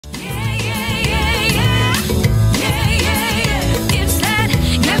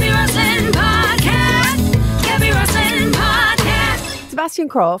Sebastian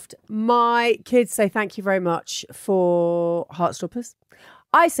Croft, my kids say thank you very much for Heartstoppers.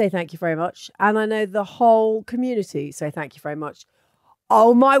 I say thank you very much. And I know the whole community say thank you very much.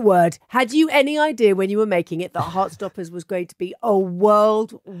 Oh, my word. Had you any idea when you were making it that Heartstoppers was going to be a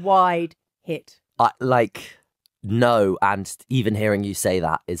worldwide hit? No. And even hearing you say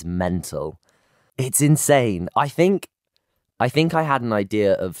that is mental. It's insane. I think I had an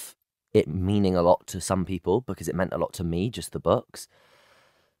idea of it meaning a lot to some people because it meant a lot to me, just the books.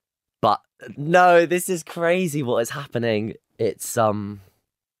 But no, this is crazy what is happening. It's kind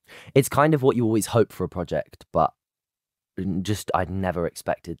of what you always hope for a project, but I'd never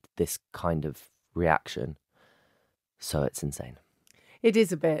expected this kind of reaction. So it's insane. It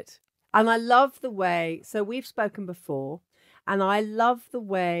is a bit. And I love the way, so we've spoken before, and I love the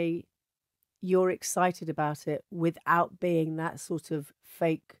way you're excited about it without being that sort of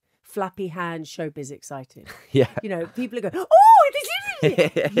fake flappy hand showbiz excited. Yeah. You know, people are going, oh, this is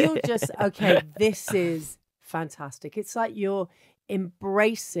you're just, okay, this is fantastic. It's like you're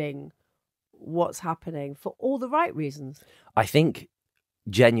embracing what's happening for all the right reasons. I think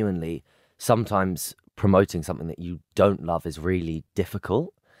genuinely sometimes promoting something that you don't love is really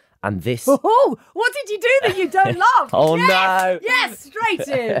difficult. And this... Oh, what did you do that you don't love? Oh, yes! no. Yes, straight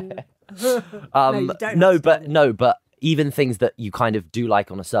in. But even things that you kind of do like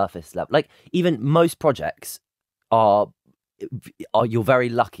on a surface level, like even most projects are you're very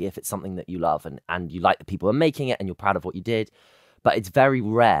lucky if it's something that you love and you like the people who are making it and you're proud of what you did. But it's very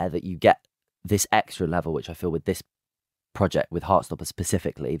rare that you get this extra level, which I feel with this project, with Heartstopper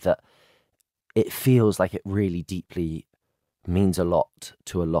specifically, that it feels like it really deeply means a lot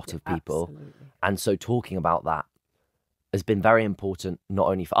to a lot of people. Absolutely. And so talking about that has been very important, not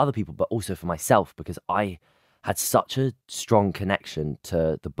only for other people, but also for myself, because I had such a strong connection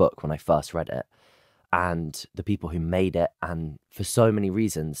to the book when I first read it and the people who made it, and for so many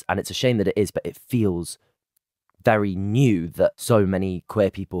reasons. And it's a shame that it is, but it feels very new that so many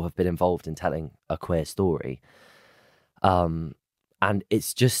queer people have been involved in telling a queer story. And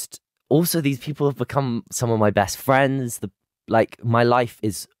it's just, also these people have become some of my best friends. My life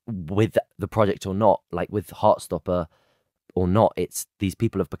is with the project or not, like with Heartstopper or not, it's these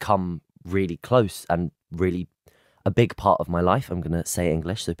people have become really close and really a big part of my life. I'm going to say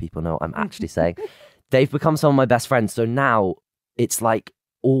English so people know what I'm actually saying. They've become some of my best friends. So now it's like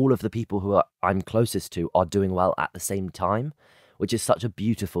all of the people who I'm closest to are doing well at the same time, which is such a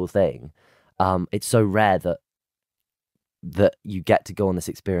beautiful thing. It's so rare that you get to go on this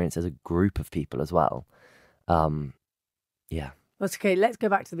experience as a group of people as well. Yeah. That's okay. Let's go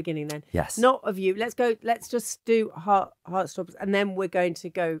back to the beginning then. Yes. Not of you. Let's just do Heartstoppers, and then we're going to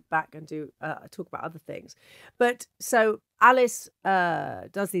go back and do talk about other things. But so Alice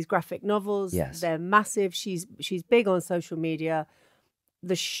does these graphic novels. Yes. They're massive. She's big on social media.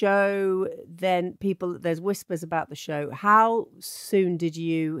 The show, then there's whispers about the show. How soon did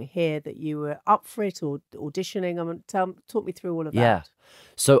you hear that you were up for it or auditioning? Talk me through all of that. Yeah.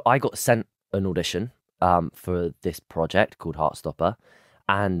 So I got sent an audition for this project called Heartstopper,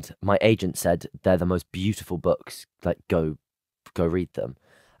 and my agent said they're the most beautiful books, like go read them.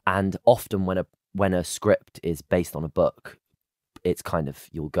 And often when a script is based on a book, it's kind of,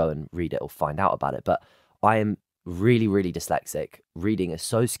 you'll go and read it or find out about it. But I am really, really dyslexic. Reading is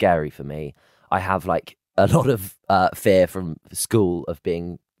so scary for me. I have like a lot of fear from school of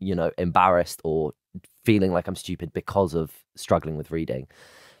being, embarrassed or feeling like I'm stupid because of struggling with reading.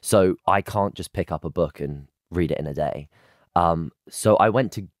 So I can't just pick up a book and read it in a day. So I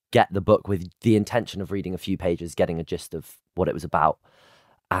went to get the book with the intention of reading a few pages, getting a gist of what it was about.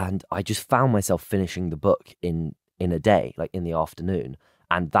 And I just found myself finishing the book in a day, like in the afternoon.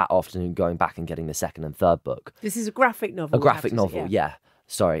 And that afternoon going back and getting the second and third book. This is a graphic novel. A graphic novel, yeah.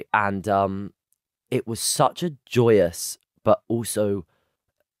 Sorry. And it was such a joyous, but also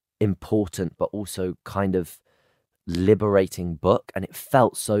important, but also kind of liberating book, and it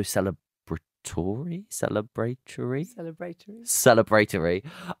felt so celebratory.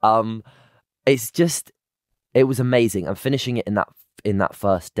 It was amazing. I'm finishing it in that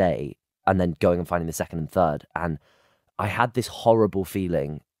first day, and then going and finding the second and third, and I had this horrible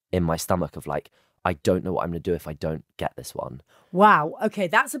feeling in my stomach of like, I don't know what I'm going to do if I don't get this one. Wow. Okay,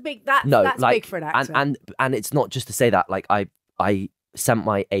 that's big for an actor. And it's not just to say that. Like I sent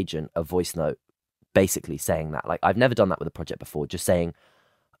my agent a voice note basically saying that, like, I've never done that with a project before, just saying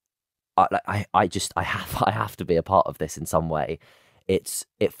I have to be a part of this in some way. It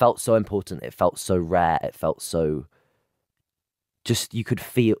felt so important, it felt so rare, it felt so just, you could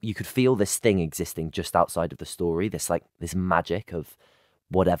feel this thing existing just outside of the story, this magic of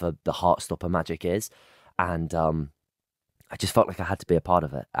whatever the Heartstopper magic is. And I just felt like I had to be a part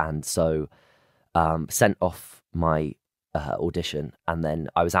of it. And so sent off my audition, and then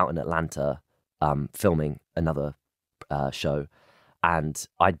I was out in Atlanta filming another show, and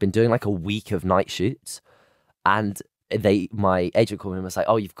I'd been doing like a week of night shoots, and my agent called me and was like,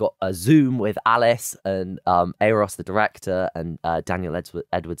 oh, you've got a Zoom with Alice and Eros, the director, and Daniel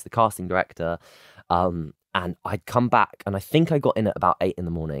Edwards, the casting director. And I'd come back, and I think I got in at about 8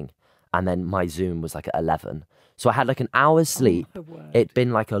 a.m, and then my Zoom was like at 11. So I had like an hour's sleep. It'd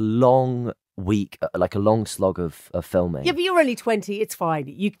been like a long week, like a long slog of filming. Yeah, but you're only 20. It's fine.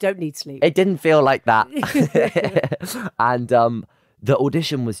 You don't need sleep. It didn't feel like that. And the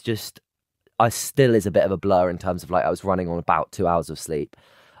audition was just, still is a bit of a blur in terms of like I was running on about 2 hours of sleep.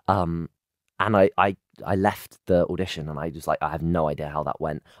 And I left the audition, and I was like, I have no idea how that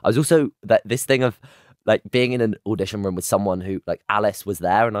went. I was also this thing of like being in an audition room with someone who, like, Alice was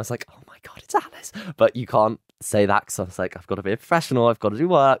there, and I was like, oh my God, it's Alice. But you can't say that, because I was like, I've got to be a professional, I've got to do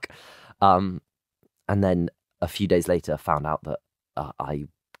work. And then a few days later, I found out that I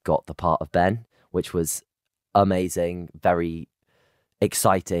got the part of Ben, which was amazing, very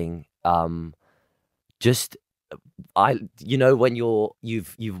exciting. Just, when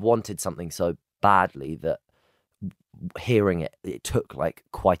you've wanted something so badly that hearing it took like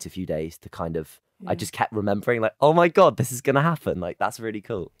quite a few days to kind of, I just kept remembering, like, oh my God, this is going to happen. Like, that's really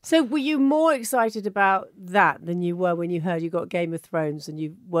cool. So were you more excited about that than you were when you heard you got Game of Thrones and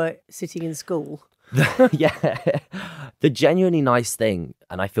you were sitting in school? Yeah. The genuinely nice thing,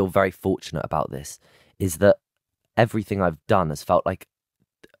 and I feel very fortunate about this, is that everything I've done has felt like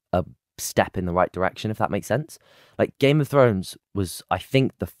a step in the right direction, if that makes sense. Like, Game of Thrones was, I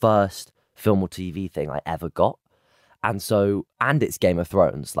think, the first film or TV thing I ever got. And it's Game of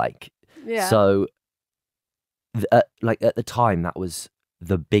Thrones, like, yeah. So, like, at the time, that was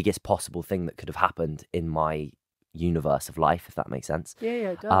the biggest possible thing that could have happened in my universe of life, if that makes sense.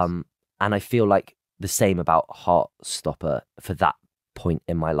 Yeah, it does. And I feel like the same about Heartstopper for that point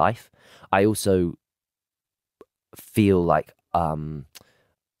in my life. I also feel like,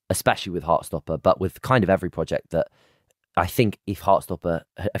 especially with Heartstopper, but with kind of every project, that I think if I'd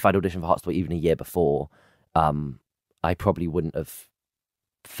auditioned for Heartstopper even a year before, I probably wouldn't have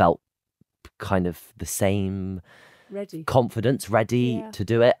felt kind of the same confidence ready to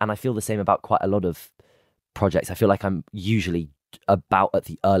do it. And I feel the same about quite a lot of projects. I feel like I'm usually about at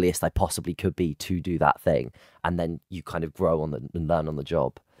the earliest I possibly could be to do that thing, and then you kind of grow on and learn on the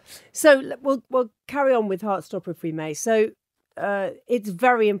job. So we'll carry on with Heartstopper, if we may. So it's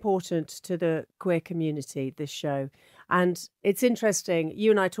very important to the queer community, this show. And it's interesting,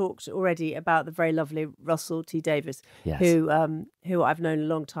 you and I talked already about the very lovely Russell T Davies, yes, who I've known a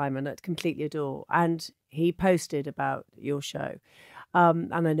long time and I completely adore. And he posted about your show.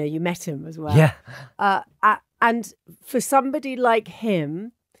 And I know you met him as well. Yeah. And for somebody like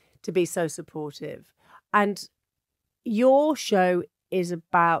him to be so supportive, and your show is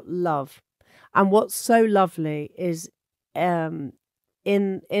about love. And what's so lovely is in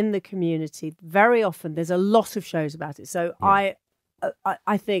the community, very often there's a lot of shows about it. So yeah.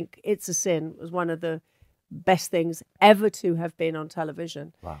 I think It's a Sin was one of the best things ever to have been on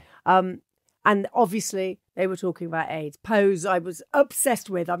television. Wow. And obviously they were talking about AIDS. Pose I was obsessed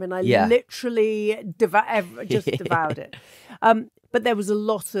with. I mean, I yeah. literally just devoured it. But there was a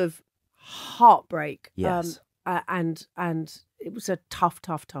lot of heartbreak. Yes. And it was a tough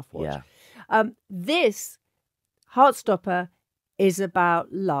watch. Yeah. This Heartstopper is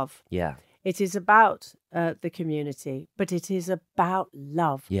about love. Yeah. It is about the community, but it is about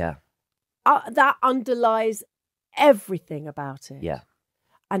love. Yeah. That underlies everything about it. Yeah.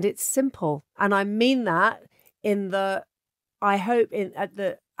 And it's simple. And I mean that I hope at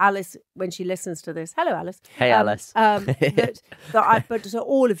the Alice, when she listens to this, hello, Alice. Hey, Alice. But to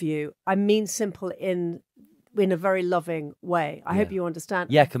all of you, I mean simple in a very loving way. I hope you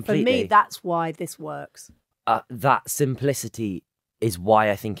understand. Yeah, completely. For me, that's why this works. That simplicity is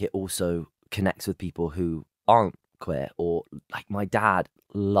why I think it also connects with people who aren't queer, or like my dad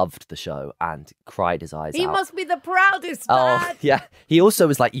loved the show and cried his eyes out. He must be the proudest dad. Oh, yeah. He also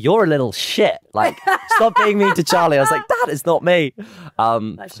was like, you're a little shit. Like, stop being mean to Charlie. I was like, Dad, it's not me.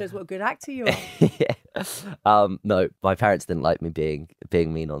 That shows what a good actor you are. Yeah. No, my parents didn't like me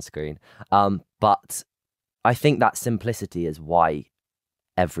being mean on screen. But I think that simplicity is why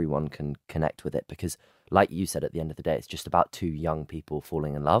everyone can connect with it, because like you said, at the end of the day, it's just about two young people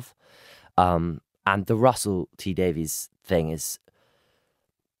falling in love. And the Russell T Davies thing is,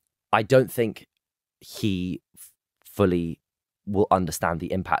 I don't think he fully will understand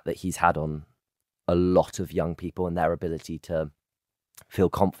the impact that he's had on a lot of young people and their ability to feel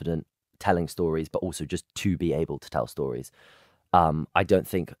confident telling stories, but also just to be able to tell stories. I don't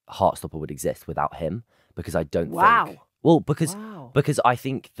think Heartstopper would exist without him, because I don't think... Well, because I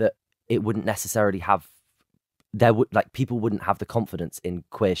think that it wouldn't necessarily have... people wouldn't have the confidence in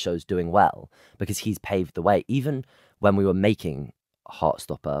queer shows doing well, because he's paved the way. Even when we were making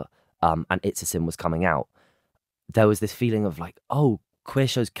Heartstopper, and It's a Sin was coming out, there was this feeling of like, oh, queer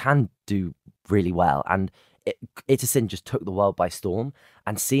shows can do really well. And It's a Sin just took the world by storm.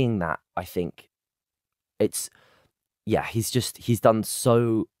 And seeing that, I think he's done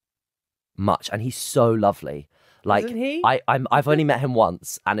so much, and he's so lovely. Like, isn't he? I've only met him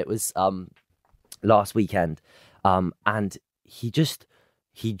once, and it was last weekend. And he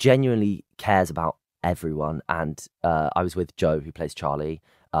genuinely cares about everyone. And I was with Joe, who plays Charlie,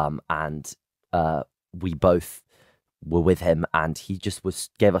 and we both were with him, and he just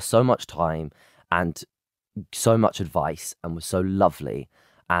gave us so much time and so much advice, and was so lovely.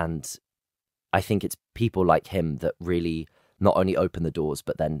 And I think it's people like him that really not only open the doors,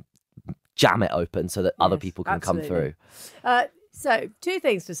 but then jam it open so that other people can come through. So, two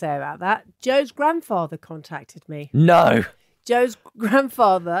things to say about that. Joe's grandfather contacted me. No. Joe's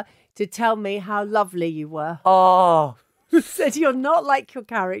grandfather, to tell me how lovely you were. Oh. Said you're not like your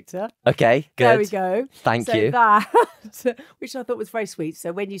character. Okay, good. There we go. Thank you. That, which I thought was very sweet.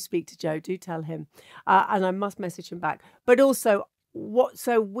 So when you speak to Joe, do tell him. And I must message him back. But also,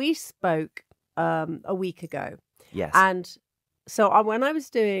 so we spoke a week ago. Yes. And so when I was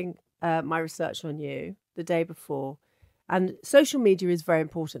doing my research on you the day before, and social media is very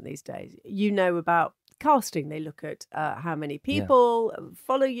important these days. You know about casting. They look at how many people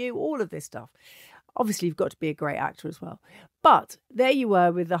follow you, all of this stuff. Obviously, you've got to be a great actor as well. But there you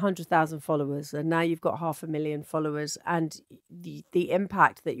were with 100,000 followers, and now you've got 500,000 followers, and the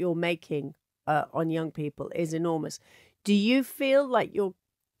impact that you're making on young people is enormous. Do you feel like you're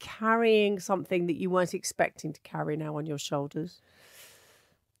carrying something that you weren't expecting to carry now on your shoulders?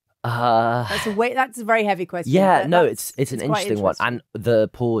 That's a very heavy question. Yeah, no, it's an interesting one. And the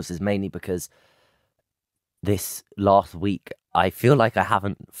pause is mainly because this last week, I feel like I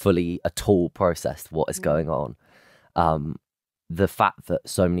haven't fully at all processed what is going on. The fact that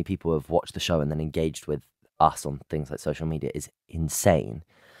so many people have watched the show and then engaged with us on things like social media is insane.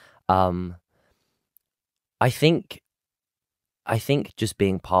 I think just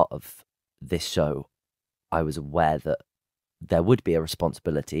being part of this show, I was aware that there would be a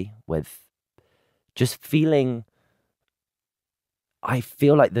responsibility with just feeling... I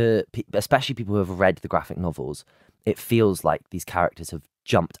feel like especially people who have read the graphic novels, it feels like these characters have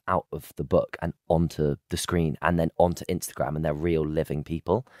jumped out of the book and onto the screen and then onto Instagram, and they're real living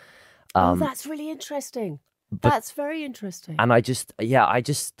people. That's really interesting. That's very interesting. And I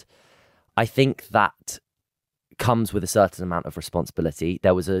think that comes with a certain amount of responsibility.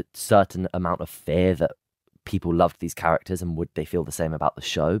 There was a certain amount of fear that people loved these characters, and would they feel the same about the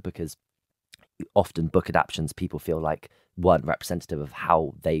show, because often book adaptions people feel like weren't representative of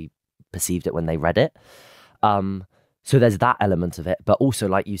how they perceived it when they read it. So there's that element of it, but also,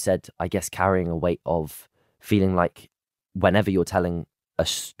 like you said, I guess carrying a weight of feeling like whenever you're telling a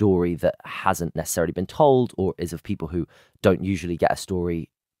story that hasn't necessarily been told, or is of people who don't usually get a story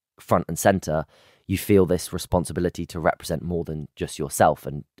front and center, you feel this responsibility to represent more than just yourself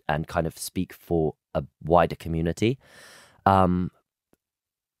and kind of speak for a wider community. And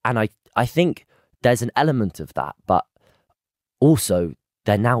I think there's an element of that, but also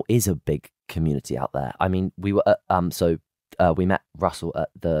there now is a big community out there. I mean, we were we met Russell at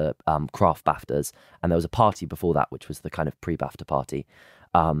the Craft BAFTAs, and there was a party before that, which was the kind of pre-BAFTA party.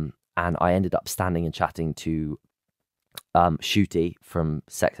 And I ended up standing and chatting to Shooty from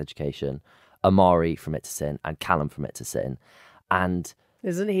Sex Education, Amari from It's a Sin, and Callum from It's a Sin. And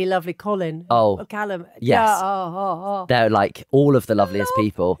isn't he lovely, Colin? Oh, Callum. Yes. Yeah, They're like all of the loveliest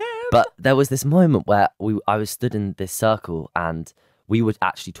people. Him. But there was this moment where I was stood in this circle, and we were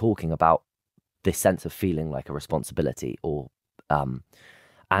actually talking about this sense of feeling like a responsibility, or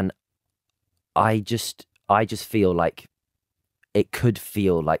and I just feel like it could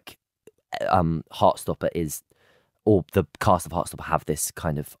feel like Heartstopper is, or the cast of Heartstopper have this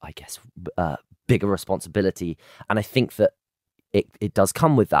kind of, I guess, bigger responsibility, and I think that it does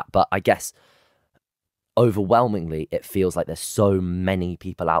come with that. But I guess overwhelmingly it feels like there's so many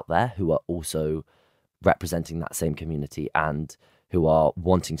people out there who are also representing that same community and who are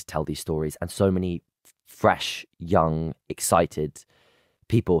wanting to tell these stories, and so many fresh, young, excited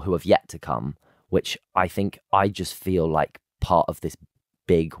people who have yet to come, which I think I just feel like part of this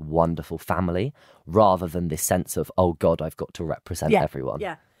big, wonderful family, rather than this sense of, oh God, I've got to represent everyone.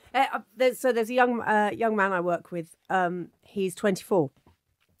 Yeah. There's a young man I work with. He's 24,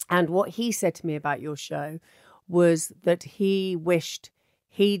 And what he said to me about your show was that he wished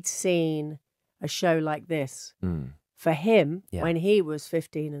he'd seen a show like this for him when he was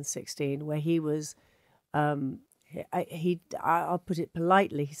 15 and 16, where he was, I'll put it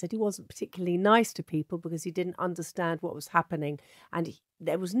politely, he said he wasn't particularly nice to people because he didn't understand what was happening. And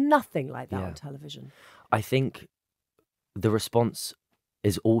there was nothing like that on television. I think the response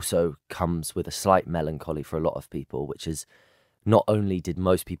is also comes with a slight melancholy for a lot of people, which is not only did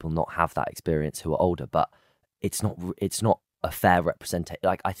most people not have that experience who are older, but it's not a fair representation.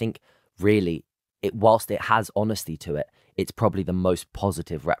 Like, I think really, whilst it has honesty to it, it's probably the most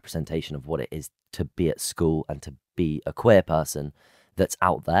positive representation of what it is to be at school and to be a queer person that's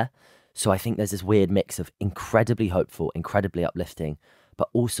out there. So I think there's this weird mix of incredibly hopeful, incredibly uplifting, but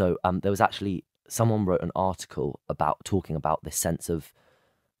also there was actually someone wrote an article talking about this sense of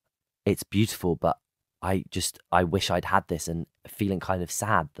it's beautiful, but I wish I'd had this, and feeling kind of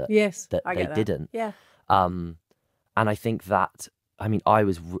sad that they didn't. Yeah. And I think that, I mean, I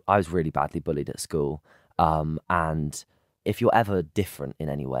was really badly bullied at school. And if you're ever different in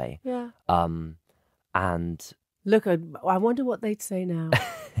any way, and look, I wonder what they'd say now.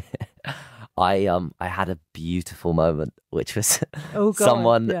 I had a beautiful moment, which was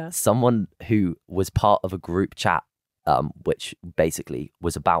God, someone who was part of a group chat, which basically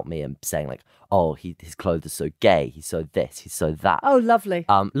was about me and saying like, oh, his clothes are so gay, he's so this, he's so that. Oh, lovely.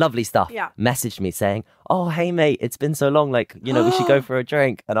 Lovely stuff. Yeah. Messaged me saying, oh, hey mate, it's been so long, like, you know, we should go for a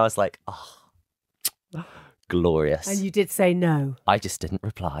drink. And I was like, oh, glorious. And you did say no. I just didn't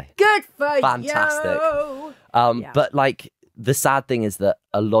reply. Good for Fantastic. you. But like, the sad thing is that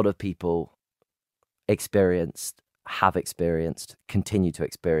a lot of people have experienced, continue to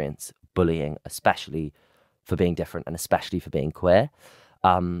experience bullying, especially for being different and especially for being queer.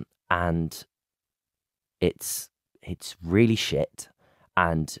 And it's really shit.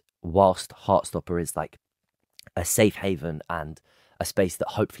 And whilst Heartstopper is like a safe haven and a space that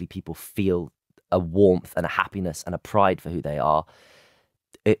hopefully people feel a warmth and a happiness and a pride for who they are,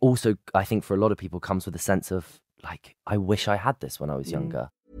 it also, I think, for a lot of people comes with a sense of like, I wish I had this when I was younger.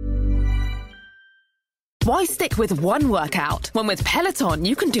 Why stick with one workout when with Peloton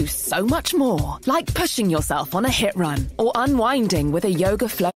you can do so much more? Like pushing yourself on a HIIT run or unwinding with a yoga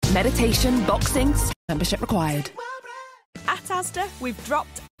flow, meditation, boxing, membership required. At Asda, we've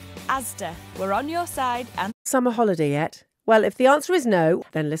dropped Asda. We're on your side and... Summer holiday yet? Well, if the answer is no,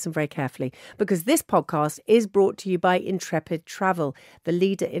 then listen very carefully, because this podcast is brought to you by Intrepid Travel, the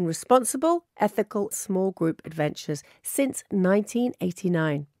leader in responsible, ethical, small group adventures since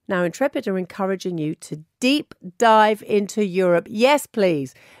 1989. Now, Intrepid are encouraging you to deep dive into Europe. Yes,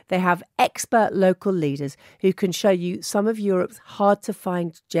 please. They have expert local leaders who can show you some of Europe's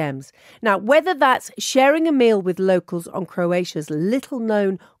hard-to-find gems. Now, whether that's sharing a meal with locals on Croatia's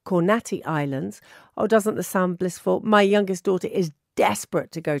little-known Kornati Islands, oh, doesn't this sound blissful? My youngest daughter is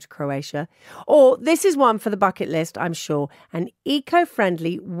desperate to go to Croatia. Or this is one for the bucket list, I'm sure, an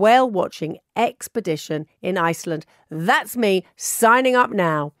eco-friendly whale-watching expedition in Iceland. That's me signing up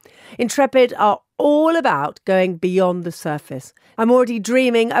now. Intrepid are all about going beyond the surface. I'm already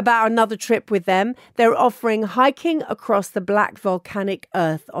dreaming about another trip with them. They're offering hiking across the black volcanic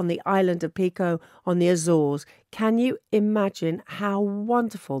earth on the island of Pico on the Azores. Can you imagine how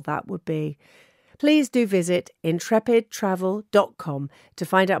wonderful that would be? Please do visit intrepidtravel.com to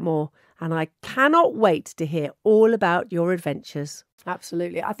find out more. And I cannot wait to hear all about your adventures.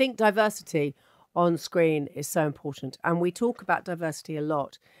 Absolutely. I think diversity on screen is so important. And we talk about diversity a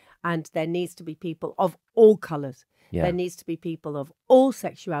lot. And there needs to be people of all colours. Yeah. There needs to be people of all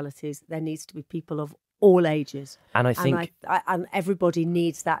sexualities. There needs to be people of all ages. And I think... And everybody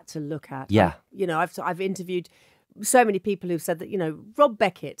needs that to look at. Yeah. I've interviewed so many people who've said that, Rob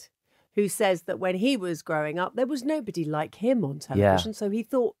Beckett, who says that when he was growing up, there was nobody like him on television. Yeah. So he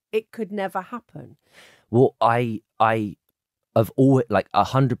thought it could never happen. Well, I have always,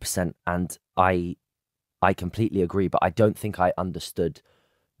 100%, and I completely agree, but I don't think I understood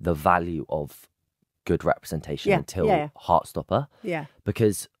the value of good representation until Heartstopper. Yeah.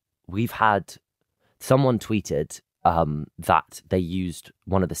 Because we've had, someone tweeted that they used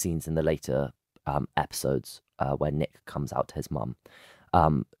one of the scenes in the later episodes where Nick comes out to his mum.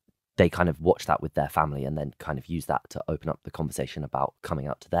 They kind of watch that with their family and then kind of use that to open up the conversation about coming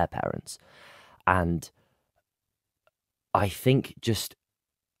out to their parents. And I think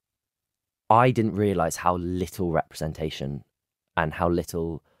I didn't realize how little representation and how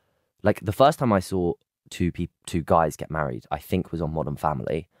little, the first time I saw two guys get married, I think was on Modern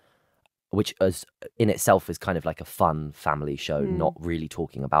Family, which in itself is kind of like a fun family show, not really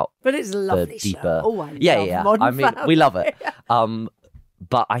talking about but it's a lovely the deeper... show. Oh, I love Modern Family. We love it.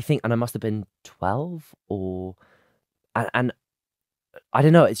 But I think, and I must have been 12 or, and I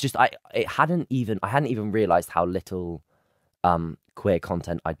don't know. It's just I hadn't even realised how little queer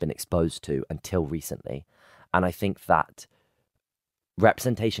content I'd been exposed to until recently, and I think that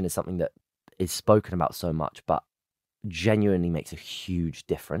representation is something that is spoken about so much, but genuinely makes a huge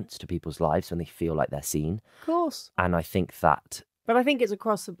difference to people's lives when they feel like they're seen. Of course. And I think that... But I think it's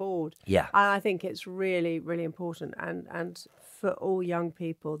across the board. Yeah. And I think it's really, really important. And for all young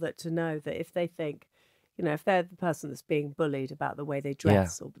people that to know that if they think, you know, if they're the person that's being bullied about the way they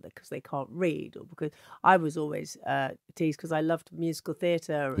dress or because they can't read or because I was always teased because I loved musical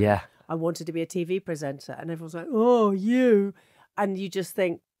theatre. Yeah. I wanted to be a TV presenter and everyone's like, oh, you. And you just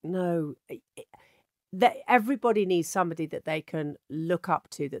think, no, that everybody needs somebody that they can look up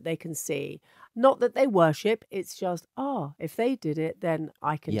to, that they can see. Not that they worship, it's just, if they did it, then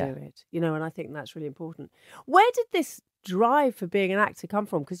I can do it. You know, and I think that's really important. Where did this drive for being an actor come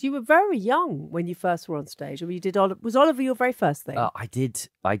from? Because you were very young when you first were on stage. I mean, was Oliver your very first thing? I did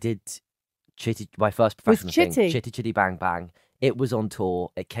Chitty, my first professional thing. Chitty Chitty Bang Bang. It was on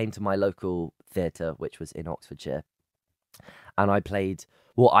tour. It came to my local theatre, which was in Oxfordshire. And I played,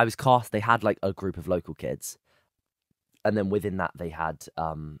 I was cast, they had like a group of local kids. And then within that, they had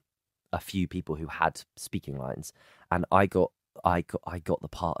a few people who had speaking lines. And I got the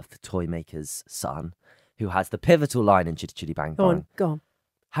part of the toy maker's son, who has the pivotal line in Chitty Chitty Bang Bang. Go on.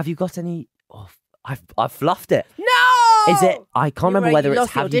 Have you got any? I've fluffed it. No! Is it? I can't remember whether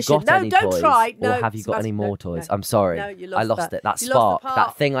it's have you got any don't toys try. or have you got any more toys? I'm sorry. No, you I lost it. That spark,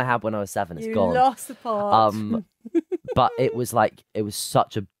 that thing I had when I was 7, it's gone. You lost the part. But it was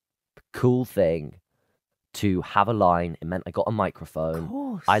such a cool thing to have a line. It meant I got a microphone. Of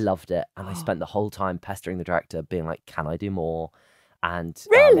course. I loved it. And I spent the whole time pestering the director, being like, can I do more? And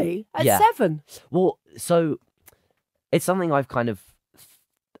really? At 7? Well, so it's something I've kind of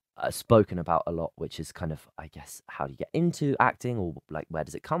spoken about a lot, which is kind of, I guess, how do you get into acting, or like, where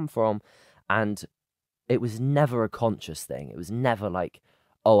does it come from? And it was never a conscious thing. It was never like,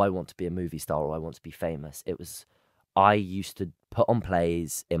 oh, I want to be a movie star or I want to be famous. It was, I used to put on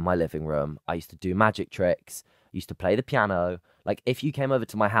plays in my living room. I used to do magic tricks. I used to play the piano. Like, if you came over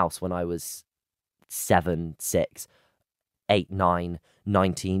to my house when I was 7, 6, 8, 9,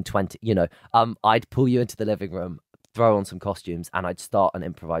 19, 20, you know, I'd pull you into the living room, throw on some costumes, and I'd start an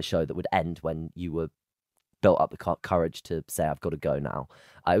improvised show that would end when you were built up the courage to say, I've got to go now.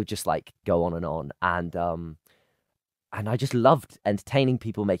 I would just like go on. And I just loved entertaining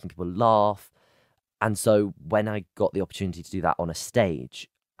people, making people laugh. And so when I got the opportunity to do that on a stage,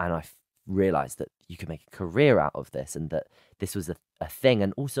 and I realized that you could make a career out of this, and that this was a thing,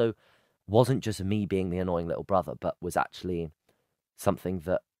 and also wasn't just me being the annoying little brother, but was actually something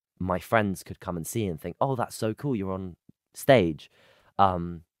that my friends could come and see and think, oh, that's so cool, you're on stage.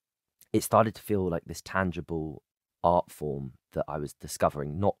 It started to feel like this tangible art form that I was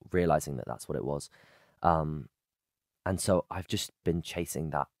discovering, not realizing that that's what it was. And so I've just been chasing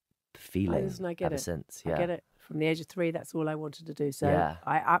that feeling ever since. Yeah. I get it. From the age of 3, that's all I wanted to do. So yeah.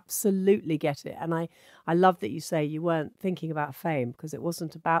 I absolutely get it. And I love that you say you weren't thinking about fame, because it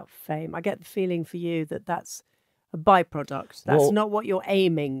wasn't about fame. I get the feeling for you that that's a byproduct. That's not what you're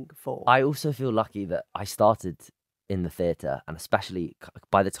aiming for. I also feel lucky that I started in the theatre, and especially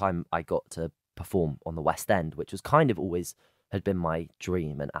by the time I got to perform on the West End, which was kind of always had been my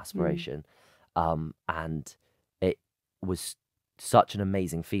dream and aspiration. And it was such an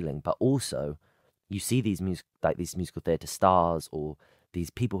amazing feeling. But also, you see these musical theatre stars, or these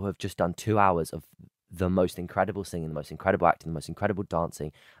people who have just done 2 hours of the most incredible singing, the most incredible acting, the most incredible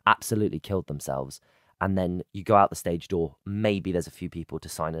dancing, absolutely killed themselves. And then you go out the stage door, maybe there's a few people to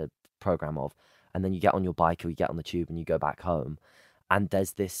sign a program of, and then you get on your bike or you get on the tube and you go back home. And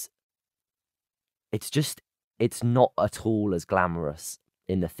there's this, it's not at all as glamorous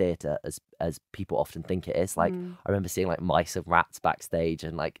in the theatre as people often think it is. Like, I remember seeing like mice and rats backstage,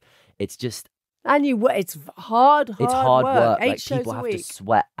 and like, it's just, and it's hard work. 8 like, shows people a have week. to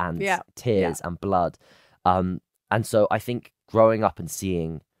sweat and tears and blood. And so I think growing up and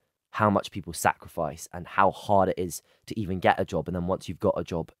seeing how much people sacrifice and how hard it is to even get a job, and then once you've got a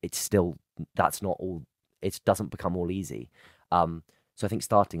job, it's still, that's not all, it doesn't become all easy. So I think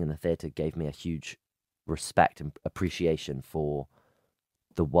starting in the theatre gave me a huge respect and appreciation for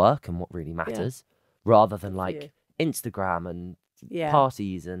the work and what really matters, rather than like Instagram and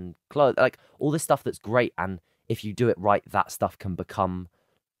parties and clothes, like all this stuff that's great. And if you do it right, that stuff can become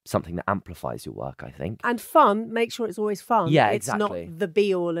something that amplifies your work, I think. And fun, make sure it's always fun. Yeah, it's exactly. It's not the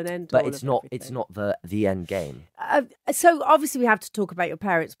be all and end all. But it's not. It's not the end game. So obviously we have to talk about your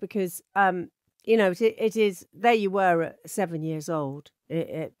parents, because you know, it is. There you were at 7 years old,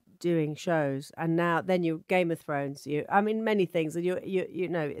 doing shows, and now then you're Game of Thrones. I mean, many things, and you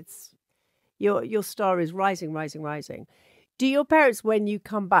know, it's your star is rising, rising, rising. Do your parents, when you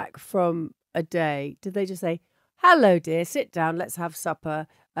come back from a day, do they just say, "Hello, dear, sit down, let's have supper,"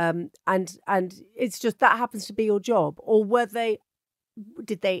 and it's just that happens to be your job, or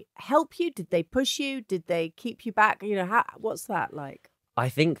did they help you? Did they push you? Did they keep you back? You know, what's that like? I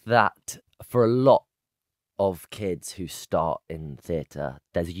think that for a lot of kids who start in theatre,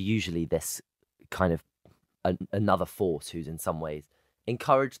 there's usually this kind of another force who's in some ways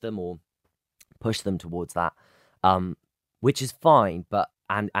encourage them or push them towards that, which is fine, but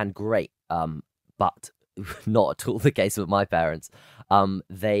and great, but not at all the case with my parents.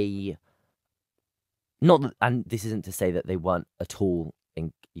 They not, and this isn't to say that they weren't at all,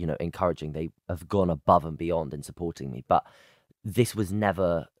 encouraging. They have gone above and beyond in supporting me, but this was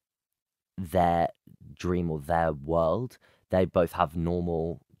never their dream or their world. They both have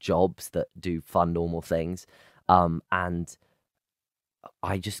normal jobs that do fun, normal things. And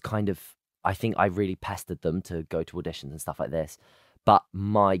I just I think I really pestered them to go to auditions and stuff like this. But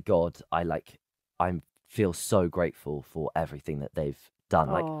my God, I feel so grateful for everything that they've done.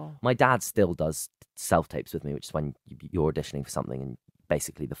 Oh. Like, my dad still does self-tapes with me, which is when you're auditioning for something and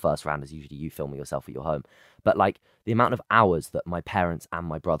basically the first round is usually you filming yourself at your home. But like the amount of hours that my parents and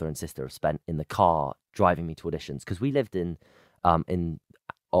my brother and sister have spent in the car driving me to auditions, because we lived in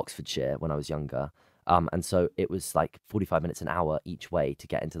Oxfordshire when I was younger, and so it was like 45 minutes an hour each way to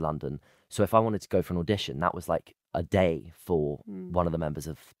get into London. So if I wanted to go for an audition, that was like a day for one of the members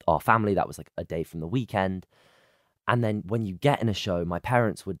of our family. That was like a day from the weekend. And then when you get in a show, my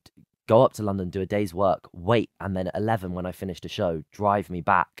parents would go up to London, do a day's work, wait, and then at 11 when I finished a show, drive me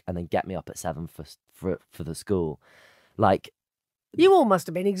back and then get me up at 7 for the school. Like, you all must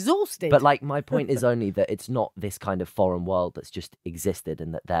have been exhausted. But like, my point is only that it's not this kind of foreign world that's just existed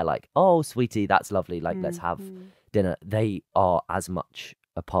and that they're like, oh, sweetie, that's lovely, like, let's have dinner. They are as much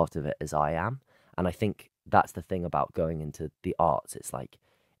a part of it as I am. And I think that's the thing about going into the arts. It's like,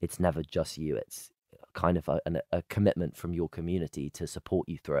 it's never just you. It's kind of a commitment from your community to support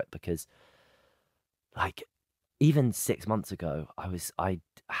you through it, because like even 6 months ago I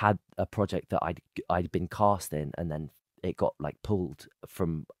had a project that I'd been cast in, and then it got like pulled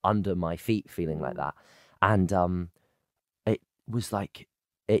from under my feet, feeling like that, and it was like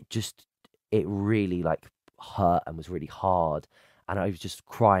it really like hurt and was really hard, and I was just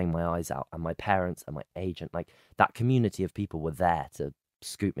crying my eyes out, and my parents and my agent, like that community of people were there to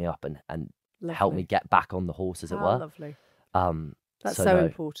scoop me up and Lovely. Help me get back on the horse, as it were. Lovely. That's so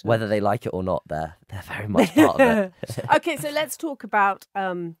important. Whether they like it or not, they're very much part of it. Okay, so let's talk about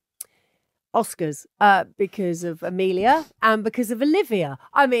Oscars, because of Amelia and because of Olivia.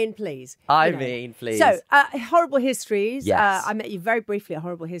 I mean, please. Please. So, Horrible Histories. Yes. I met you very briefly at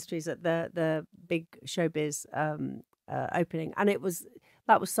Horrible Histories at the big showbiz opening, and that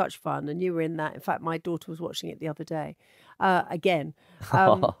was such fun, and you were in that. In fact, my daughter was watching it the other day again.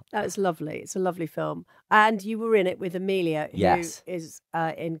 That was lovely. It's a lovely film. And you were in it with Amelia, who is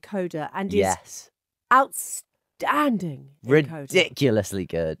in Coda and is outstanding in Ridiculously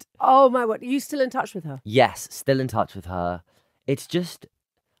Coda. Good. Oh, my word. Are you still in touch with her? Yes, still in touch with her. It's just,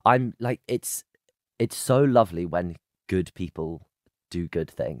 I'm like, it's so lovely when good people do good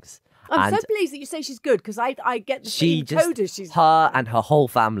things. I'm so pleased that you say she's good, because I get the feeling Coda, she's her and her whole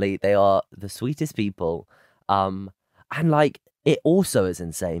family, they are the sweetest people. And like, it also is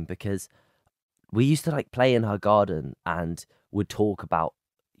insane because we used to like play in her garden and would talk about,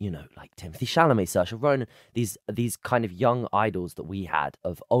 like Timothy Chalamet, Saoirse Ronan, these kind of young idols that we had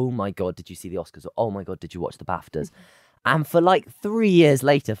of, oh my God, did you see the Oscars? Or, oh my God, did you watch the BAFTAs? And for like 3 years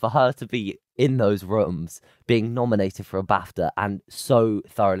later, for her to be in those rooms, being nominated for a BAFTA and so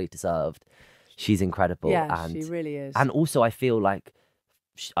thoroughly deserved, she's incredible. Yeah, and, she really is. And also, I feel like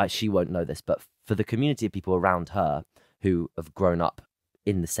she won't know this, but for the community of people around her who have grown up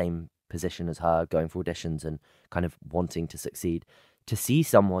in the same position as her, going for auditions and kind of wanting to succeed, to see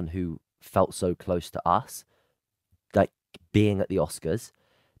someone who felt so close to us, like being at the Oscars,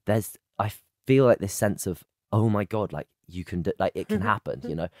 I feel like this sense of, oh my God, like you can do, like it can happen,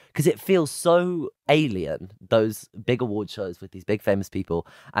 because it feels so alien, those big award shows with these big famous people,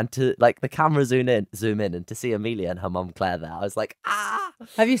 and to like the camera zoom in and to see Amelia and her mum Claire there, I was like, ah.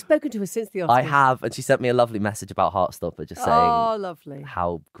 Have you spoken to her since the Oscars? I have, and she sent me a lovely message about Heartstopper, just saying, oh, lovely,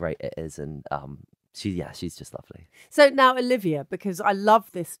 how great it is, and she's just lovely. So now Olivia, because I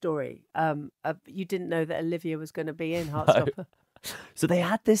love this story. You didn't know that Olivia was going to be in Heartstopper. No. So they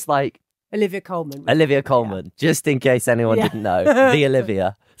had this like Olivia Colman. Olivia Colman, just in case anyone didn't know. The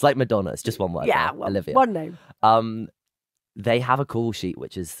Olivia. It's like Madonna. It's just one word. Yeah, now. Olivia. one name. They have a call sheet,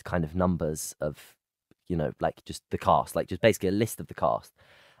 which is kind of numbers of, like just the cast, like just basically a list of the cast.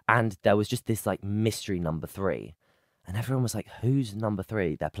 And there was just this like mystery number 3. And everyone was like, who's number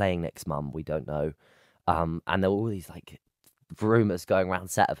 3? They're playing Nick's mum. We don't know. And there were all these like rumours going around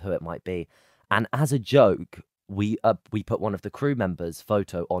set of who it might be. And as a joke, we put one of the crew members'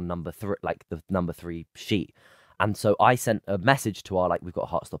 photo on number 3, like the number 3 sheet. And so I sent a message to we've got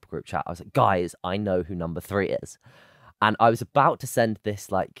a Heartstopper group chat. I was like, guys, I know who number 3 is. And I was about to send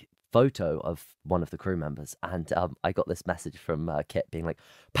this like photo of one of the crew members, and I got this message from Kit being like,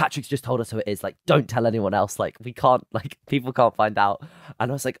 Patrick's just told us who it is, like, don't tell anyone else, like, we can't, like, people can't find out.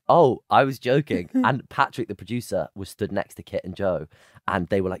 And I was like, oh, I was joking. And Patrick, the producer, was stood next to Kit and Joe, and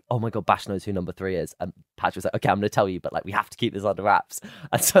they were like, oh my god, Bash knows who number 3 is. And Patrick was like, okay, I'm gonna tell you, but like we have to keep this under wraps.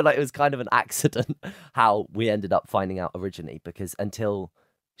 And so like it was kind of an accident how we ended up finding out originally, because until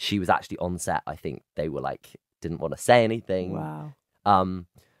she was actually on set, I think they were like didn't want to say anything. Wow.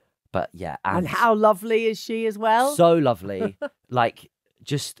 But yeah. And how lovely is she as well? So lovely. Like,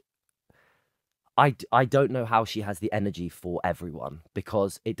 just, I don't know how she has the energy for everyone,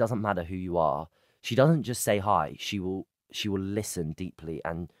 because it doesn't matter who you are. She doesn't just say hi. She will listen deeply,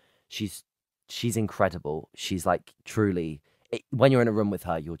 and she's incredible. She's like truly, when you're in a room with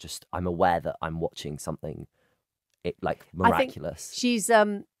her, I'm aware that I'm watching something like miraculous. She's,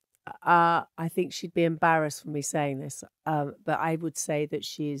 I think she'd be embarrassed for me saying this, but I would say that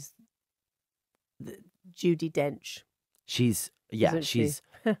she's Judi Dench. She's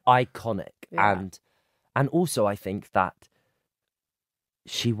iconic. Yeah. And also I think that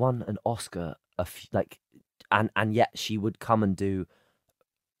she won an Oscar and yet she would come and do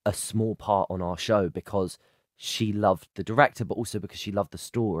a small part on our show because she loved the director, but also because she loved the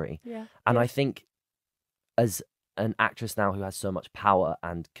story. Yeah. And I think as an actress now who has so much power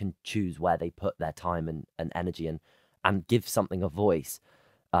and can choose where they put their time and energy and give something a voice,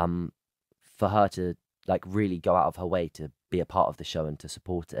 for her to like really go out of her way to be a part of the show and to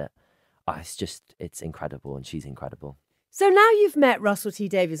support it, it's incredible, and she's incredible. So now you've met Russell T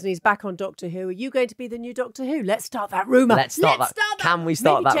Davies and he's back on Doctor Who. Are you going to be the new Doctor Who? Let's start that rumour. Let's start that. Can we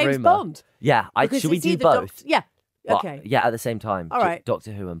start Maybe that James rumour? Bond. Yeah. Should we do both? Yeah. Okay. Yeah, at the same time. All right.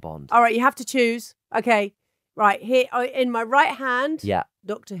 Doctor Who and Bond. All right, you have to choose. Okay. Right, here in my right hand, yeah,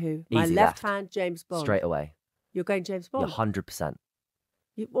 Doctor Who. My Easy left hand, James Bond. Straight away. You're going James Bond? You're 100%.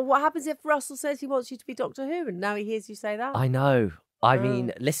 Well, what happens if Russell says he wants you to be Doctor Who and now he hears you say that? I know. I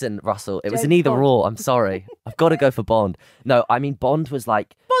mean, listen, Russell, it was James an either Bond. or. I'm sorry. I've got to go for Bond. No, I mean, Bond was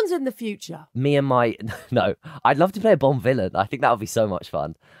like... Bond's in the future. Me and my... No, I'd love to play a Bond villain. I think that would be so much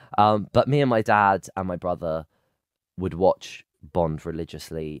fun. But me and my dad and my brother would watch Bond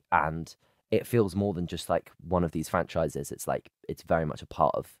religiously, and it feels more than just like one of these franchises. It's like, it's very much a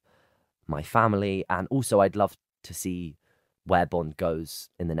part of my family. And also I'd love to see where Bond goes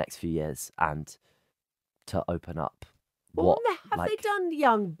in the next few years and to open up. Well, have they done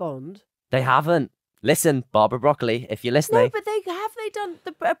young Bond? They haven't. Listen, Barbara Broccoli, if you're listening. No, but they done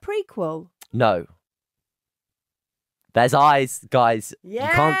a prequel? No. There's eyes, guys.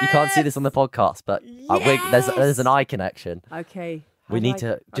 Yes! You can't see this on the podcast, but Yes! there's an eye connection. Okay.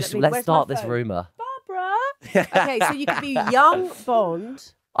 Let's start this rumour. Barbara. Okay, so you could be young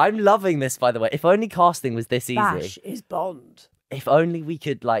Bond. I'm loving this, by the way. If only casting was this easy. Bash is Bond. If only we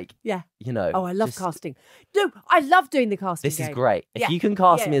could, like, you know. Oh, I love casting. No, I love doing the casting. This is great. If you can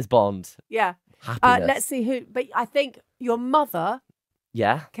cast me as Bond. Yeah. Happiness. Let's see who. But I think your mother.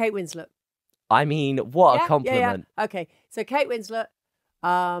 Yeah. Kate Winslet. I mean, what a compliment. Yeah. Okay, so Kate Winslet,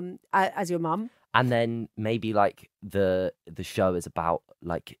 as your mum. And then maybe like the show is about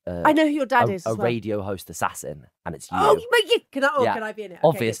like I know who your dad is. A as well. radio host assassin, and it's you. Oh, but can I be in it? Okay,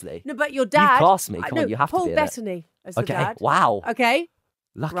 obviously. good. No, but your dad. You cast me. Come on, you have Paul to be in Bettany it. as the dad. Wow. Okay.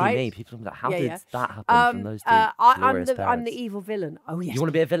 Lucky me. People are like, how did that happen from those two glorious parents? I'm the evil villain. Oh yes. You want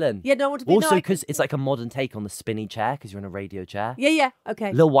to be a villain? Yeah, no, I want to be. Also, because it's like a modern take on the spinny chair, because you're in a radio chair. Yeah.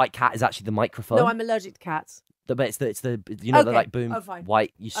 Okay. Little white cat is actually the microphone. No, I'm allergic to cats. But it's the you know the like boom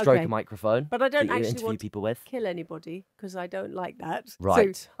white. You stroke a microphone. But I don't that you actually interview want people with. to kill anybody because I don't like that.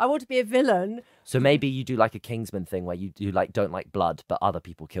 Right. So I want to be a villain. So maybe you do like a Kingsman thing where you like don't like blood, but other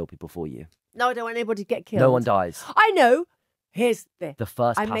people kill people for you. No, I don't want anybody to get killed. No one dies. I know. Here's the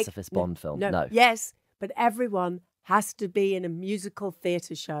first pacifist Bond film. No. Yes, but everyone has to be in a musical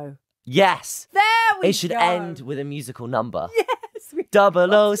theatre show. Yes. There we go. It should end with a musical number. Yes.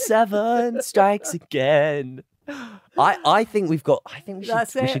 007 strikes again. I think we've got. I think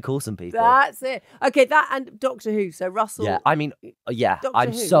That's we it. should call some people. That's it. Okay, that and Doctor Who. So Russell. Yeah, I mean, yeah, Doctor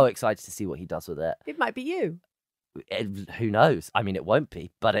I'm Who. so excited to see what he does with it. It might be you. Who knows? I mean, it won't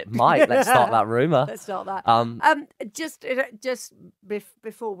be, but it might. Let's start that rumor. Let's start that. Just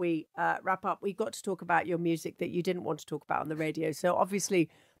before we wrap up, we got to talk about your music that you didn't want to talk about on the radio. So obviously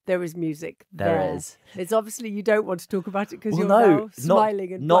there is music. There is. It's obviously you don't want to talk about it because you're no, now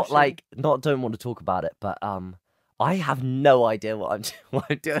smiling and not blushing. like not don't want to talk about it, but I have no idea what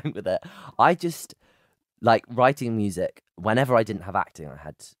I'm doing with it. I just like writing music. Whenever I didn't have acting, I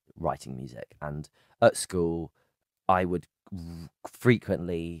had writing music, and at school, I would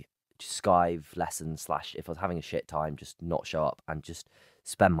frequently skive lessons / if I was having a shit time, just not show up and just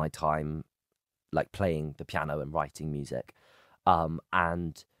spend my time like playing the piano and writing music.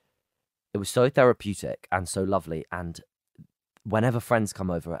 And it was so therapeutic and so lovely. And whenever friends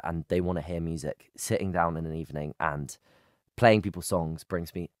come over and they want to hear music, sitting down in an evening and playing people's songs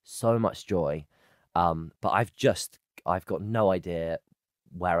brings me so much joy. But I've got no idea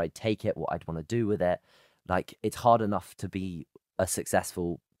where I'd take it, what I'd want to do with it. Like, it's hard enough to be a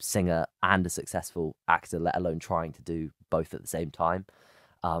successful singer and a successful actor, let alone trying to do both at the same time.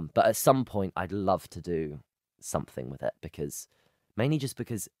 But at some point, I'd love to do something with it, mainly just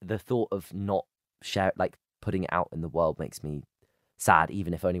because the thought of not putting it out in the world makes me sad,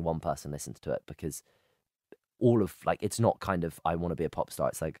 even if only one person listens to it, because all of it's not kind of I want to be a pop star.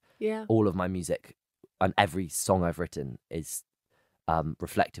 It's like all of my music and every song I've written is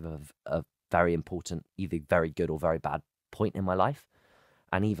reflective of a very important, either very good or very bad point in my life.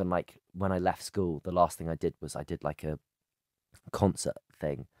 And even like when I left school, the last thing I did was I did like a concert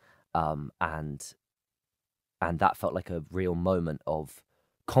thing, and that felt like a real moment of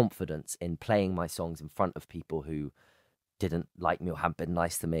confidence in playing my songs in front of people who didn't like me or hadn't been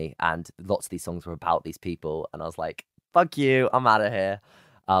nice to me. And lots of these songs were about these people, and I was like, fuck you, I'm out of here.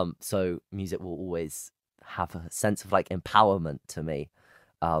 So music will always have a sense of like empowerment to me.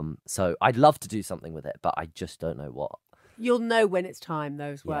 So I'd love to do something with it, but I just don't know what. You'll know when it's time, though,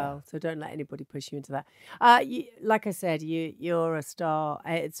 as well. Yeah. So don't let anybody push you into that. Like I said, you're a star.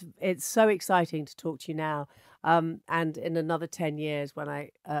 It's so exciting to talk to you now. And in another 10 years, when I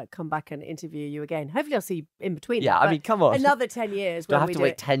come back and interview you again, hopefully I'll see you in between. Yeah, that, I mean, come on. Another 10 years. Don't when have we to do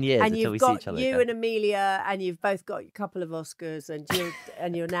wait it. 10 years and until we you've see got each other you again. and Amelia, and you've both got a couple of Oscars, and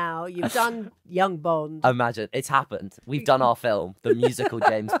you've done Young Bond. Imagine, it's happened. We've done our film, the musical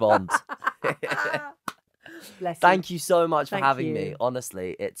James Bond. Bless you. Thank you so much for Thank having you. me.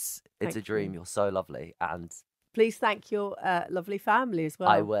 Honestly, it's Thank a dream. you. You're so lovely, and Please thank your lovely family as well.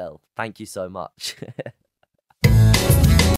 I will. Thank you so much.